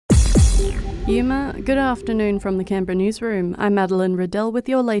Humour. Good afternoon from the Canberra newsroom. I'm Madeline Riddell with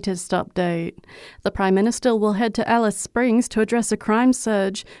your latest update. The Prime Minister will head to Alice Springs to address a crime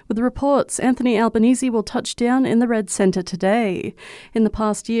surge, with reports Anthony Albanese will touch down in the Red Centre today. In the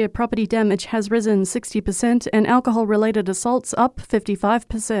past year, property damage has risen 60% and alcohol-related assaults up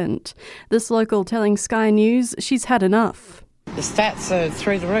 55%. This local telling Sky News she's had enough. The stats are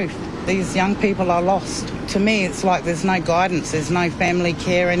through the roof. These young people are lost. To me, it's like there's no guidance, there's no family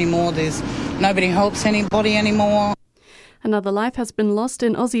care anymore, nobody helps anybody anymore. Another life has been lost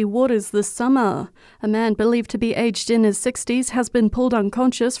in Aussie waters this summer. A man believed to be aged in his 60s has been pulled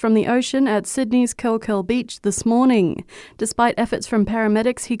unconscious from the ocean at Sydney's Curl Beach this morning. Despite efforts from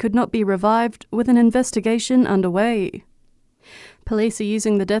paramedics, he could not be revived, with an investigation underway. Police are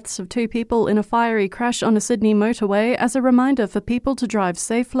using the deaths of 2 people in a fiery crash on a Sydney motorway as a reminder for people to drive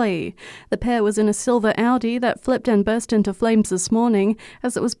safely. The pair was in a silver Audi that flipped and burst into flames this morning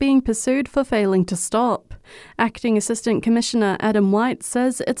as it was being pursued for failing to stop. Acting Assistant Commissioner Adam White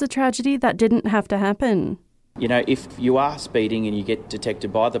says it's a tragedy that didn't have to happen. You know, if you are speeding and you get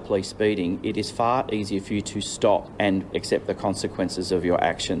detected by the police speeding, it is far easier for you to stop and accept the consequences of your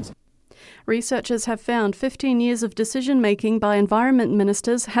actions. Researchers have found 15 years of decision-making by environment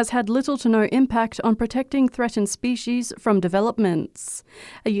ministers has had little to no impact on protecting threatened species from developments.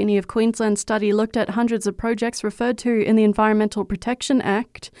 A Uni of Queensland study looked at hundreds of projects referred to in the Environmental Protection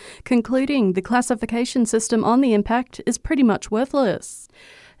Act, concluding the classification system on the impact is pretty much worthless.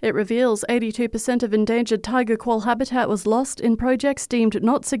 It reveals 82% of endangered tiger quoll habitat was lost in projects deemed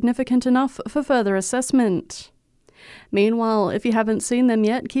not significant enough for further assessment. Meanwhile, if you haven't seen them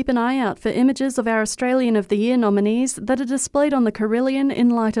yet, keep an eye out for images of our Australian of the Year nominees that are displayed on the Carillon in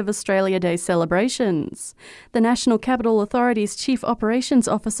light of Australia Day celebrations. The National Capital Authority's Chief Operations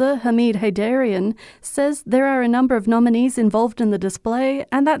Officer, Hamid Haydarian, says there are a number of nominees involved in the display,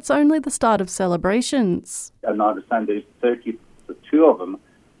 and that's only the start of celebrations. And I understand there's 32 of them,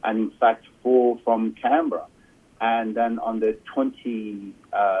 and in fact 4 from Canberra. And then on the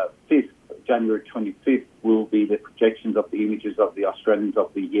 25th, January 25th, will be the projections of the images of the Australians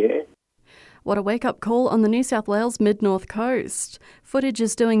of the Year. What a wake-up call on the New South Wales mid-north coast. Footage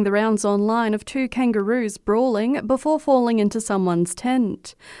is doing the rounds online of 2 kangaroos brawling before falling into someone's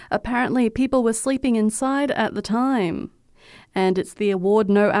tent. Apparently, people were sleeping inside at the time. And it's the award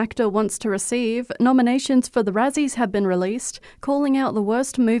no actor wants to receive. Nominations for the Razzies have been released, calling out the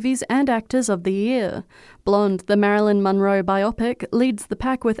worst movies and actors of the year. Blonde, the Marilyn Monroe biopic, leads the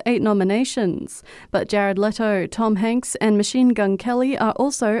pack with 8 nominations, but Jared Leto, Tom Hanks and Machine Gun Kelly are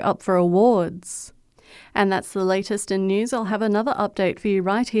also up for awards. And that's the latest in news. I'll have another update for you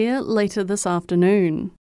right here later this afternoon.